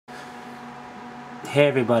Hey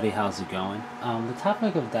everybody, how's it going? The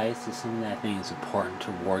topic of dice is something that I think is important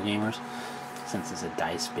to wargamers, since it's a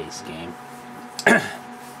dice-based game.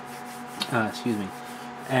 Excuse me.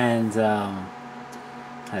 And, I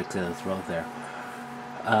had to clear the throat there.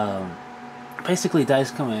 Basically,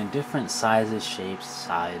 dice come in different sizes, shapes,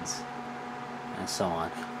 sides, and so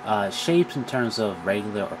on. Shapes in terms of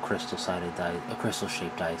regular or crystal-sided dice,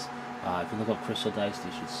 crystal-shaped dice. If you look up crystal dice,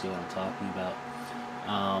 you should see what I'm talking about.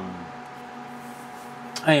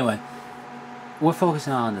 Anyway, we're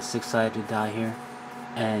focusing on the six-sided die here,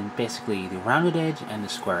 and basically the rounded edge and the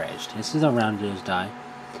square edged. This is a rounded edge die,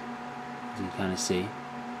 as you can kind of see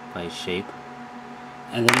by its shape,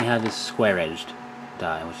 and then we have this square edged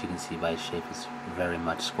die, which you can see by its shape is very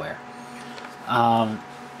much square.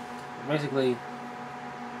 Basically,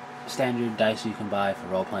 standard dice you can buy for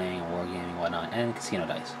role playing, wargaming, whatnot, and casino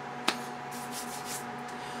dice.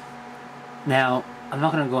 Now, I'm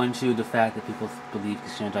not going to go into the fact that people believe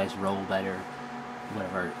casino dice roll better,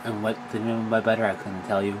 whatever, and what they mean by better I couldn't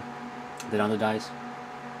tell you, than other dice.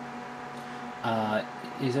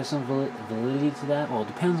 Is there some validity to that? Well, it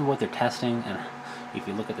depends on what they're testing, and if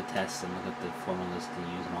you look at the tests and look at the formulas they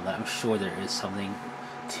use and all that, I'm sure there is something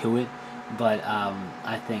to it, but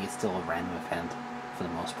I think it's still a random event for the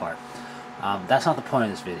most part. That's not the point of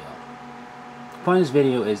this video. The point of this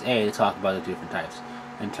video is A, to talk about the different types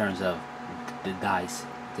in terms of the dice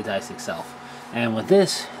itself. And with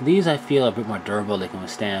these I feel are a bit more durable. They can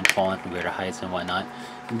withstand falling from greater heights and whatnot.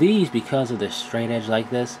 These, because of their straight edge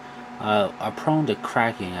like this, are prone to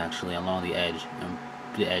cracking actually along the edge, and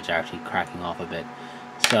the edge actually cracking off a bit.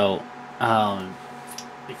 So,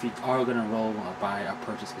 if you are going to roll or buy or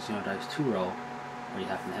purchase casino dice to roll, or you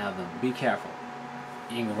happen to have them, be careful.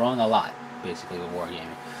 You're rolling a lot, basically, with wargaming.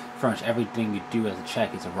 Pretty much everything you do as a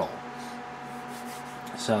check is a roll.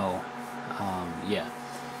 So, yeah.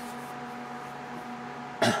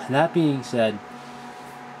 That being said,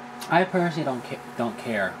 I personally don't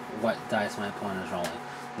care what dice my opponent is rolling.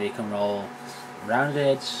 They can roll rounded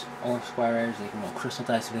edge or square edge. They can roll crystal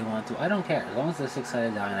dice if they want to. I don't care, as long as they're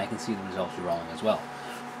six-sided die and I can see the results you're rolling as well.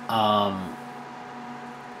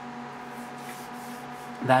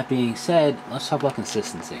 That being said, let's talk about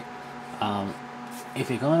consistency. If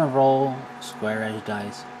you're going to roll square edge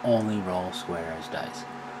dice, only roll square edge dice.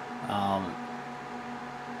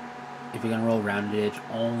 If you're going to roll rounded edge,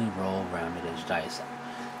 only roll rounded edge dice.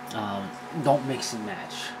 Don't mix and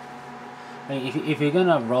match. I mean, if you're going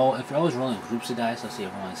to roll, if you're always rolling groups of dice, let's say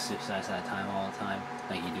you're rolling 6 dice at a time all the time,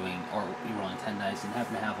 like you're doing, or you're rolling 10 dice, and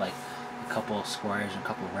happen to have like a couple of square edge and a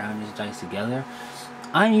couple of rounded edge dice together,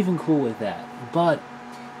 I'm even cool with that. But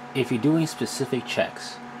if you're doing specific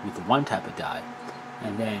checks with one type of die,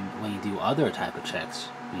 and then when you do other type of checks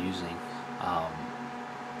using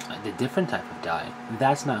the different type of die,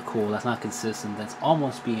 that's not cool, that's not consistent, that's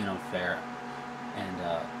almost being unfair, and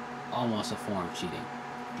almost a form of cheating.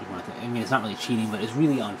 I mean, it's not really cheating, but it's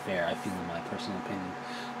really unfair, I feel, in my personal opinion.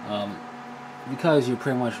 Because you're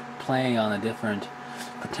pretty much playing on the different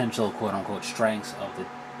potential quote-unquote strengths of the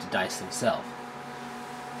dice themselves.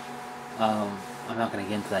 I'm not going to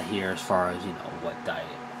get into that here as far as, you know, what die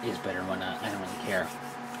is better and whatnot. I don't really care.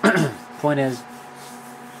 Point is,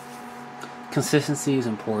 consistency is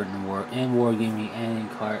important in wargaming and in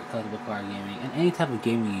collectible card gaming, and any type of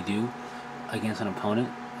gaming you do against an opponent,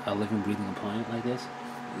 a living, breathing opponent like this.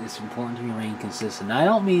 It's important to remain consistent. Now, I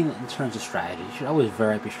don't mean in terms of strategy. You should always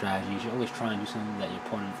vary up your strategy. You should always try and do something that your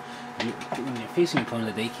opponent, when you're facing an opponent,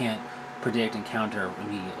 that they can't predict and counter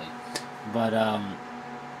immediately. But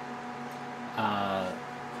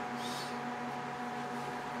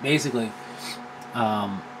basically,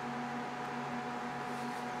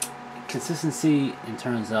 consistency in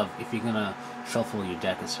terms of if you're gonna shuffle your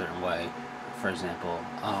deck a certain way, for example,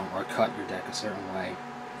 or cut your deck a certain way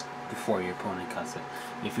before your opponent cuts it.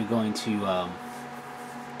 If you're going to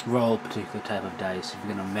roll a particular type of dice, if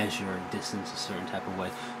you're going to measure distance a certain type of way,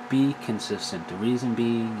 be consistent. The reason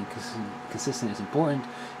being consistent is important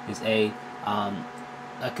is a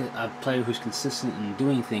player who's consistent in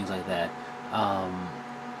doing things like that,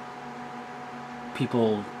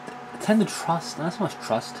 people tend to trust, not so much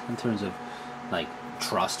trust in terms of like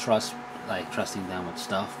trust, like trusting them with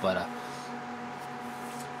stuff, but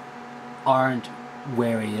aren't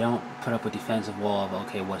wary. They don't put up a defensive wall of,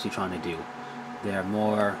 okay, what's he trying to do? They're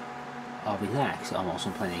more relaxed almost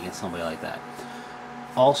when playing against somebody like that.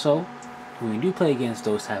 Also, when you do play against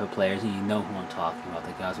those type of players, and you know who I'm talking about,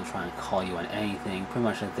 the guys who try and call you on anything, pretty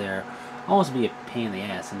much that they're almost be a pain in the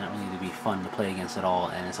ass and not really to be fun to play against at all,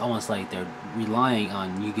 and it's almost like they're relying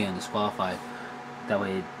on you getting disqualified that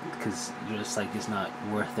way, because you're just like, it's not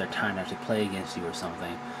worth their time to actually play against you or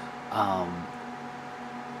something.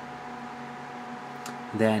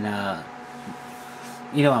 then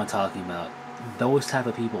you know what I'm talking about. Those type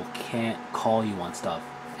of people can't call you on stuff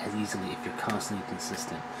as easily if you're constantly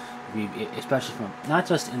consistent. Especially from not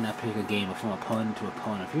just in that particular game, but from opponent to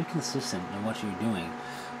opponent. If you're consistent in what you're doing,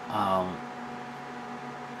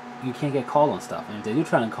 you can't get called on stuff. And if they do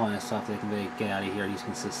try and call on stuff, they can get out of here. He's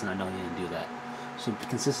consistent. I know he didn't do that. So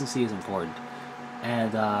consistency is important,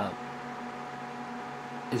 and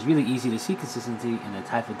it's really easy to see consistency in the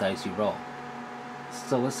type of dice you roll.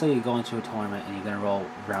 So let's say you go into a tournament and you're gonna roll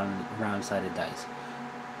round-sided dice.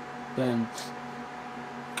 Then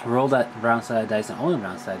roll that round-sided dice and only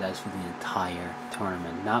round-sided dice for the entire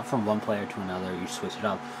tournament. Not from one player to another, you switch it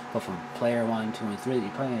up, but from player 1, 2, and 3 that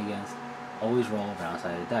you're playing against, always roll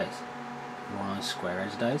round-sided dice. Roll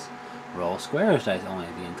square-edge dice, roll square-edge dice only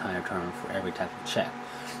the entire tournament for every type of check.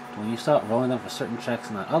 When you start rolling them for certain checks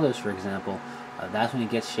and not others, for example, that's when it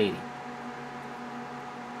gets shady.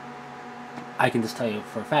 I can just tell you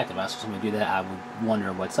for a fact, if I saw somebody do that, I would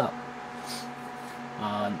wonder what's up.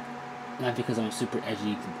 Not because I'm a super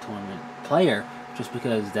edgy tournament player, just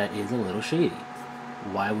because that is a little shady.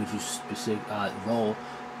 Why would you roll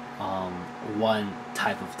one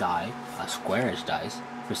type of die, a square-edge dice,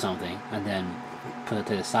 for something, and then put it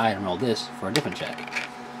to the side and roll this for a different check?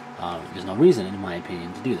 There's no reason, in my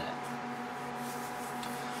opinion, to do that.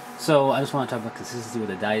 So I just want to talk about consistency with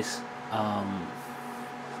the dice.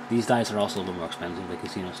 These dice are also a little more expensive, the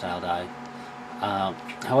casino-style die.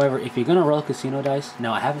 However, if you're going to roll casino dice,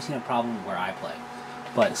 now I haven't seen a problem where I play,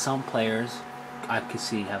 but some players I could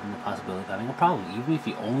see having the possibility of having a problem. Even if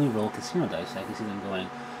you only roll casino dice, I can see them going,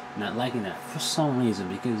 not liking that for some reason,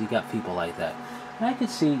 because you got people like that. And I could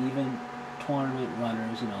see even tournament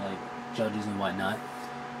runners, like judges and whatnot,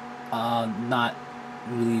 not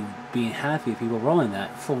really being happy with people rolling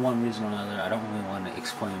that for one reason or another. I don't really want to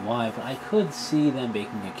explain why, but I could see them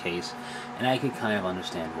making a case, and I could kind of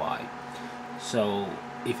understand why. So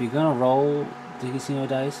if you're gonna roll the casino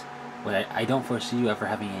dice, but I don't foresee you ever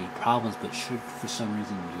having any problems, but should for some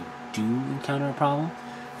reason you do encounter a problem,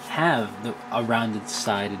 have a rounded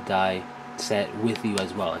sided die set with you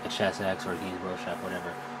as well, like a Chess X or a Games Workshop,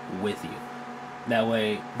 whatever, with you. That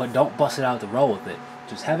way, but don't bust it out to roll with it.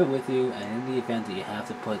 Just have it with you, and in the event that you have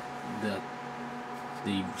to put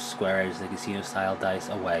the square edge, the casino style dice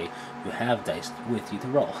away, you have dice with you to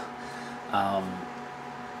roll.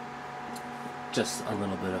 Just a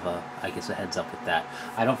little bit of a heads up with that.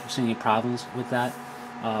 I don't foresee any problems with that.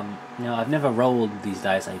 I've never rolled these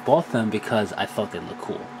dice. I bought them because I thought they looked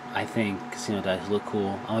cool. I think casino dice look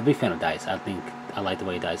cool. I'm a big fan of dice. I like the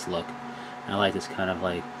way dice look. And I like this kind of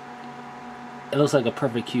like, it looks like a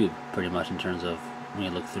perfect cube pretty much in terms of when you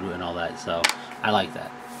look through it and all that. So I like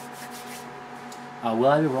that. Will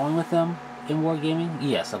I be rolling with them in wargaming?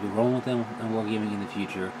 Yes, I'll be rolling with them in wargaming in the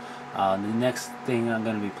future. The next thing I'm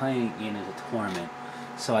going to be playing in is a tournament.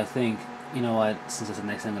 So I think, you know what, since it's the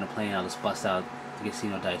next thing I'm going to play in, I'll just bust out the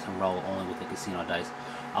casino dice and roll only with the casino dice.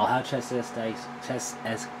 I'll have Chess X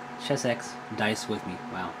dice with me.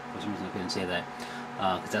 Wow, for some reason I couldn't say that.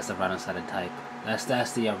 Because that's the rounded-sided type. That's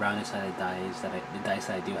the rounded-sided dice that the dice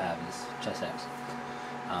I do have is Chess X,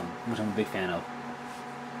 which I'm a big fan of.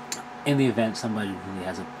 In the event somebody really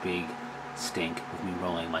has a big stink with me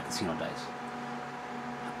rolling my casino dice.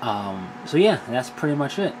 So yeah, that's pretty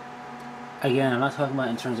much it. Again, I'm not talking about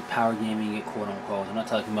in terms of power gaming it, quote unquote. I'm not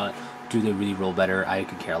talking about do they really roll better. I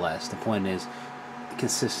could care less. The point is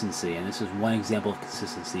consistency, and this is one example of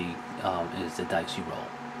consistency, is the dice you roll.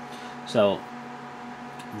 So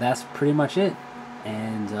that's pretty much it,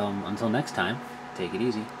 and until next time, take it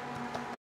easy.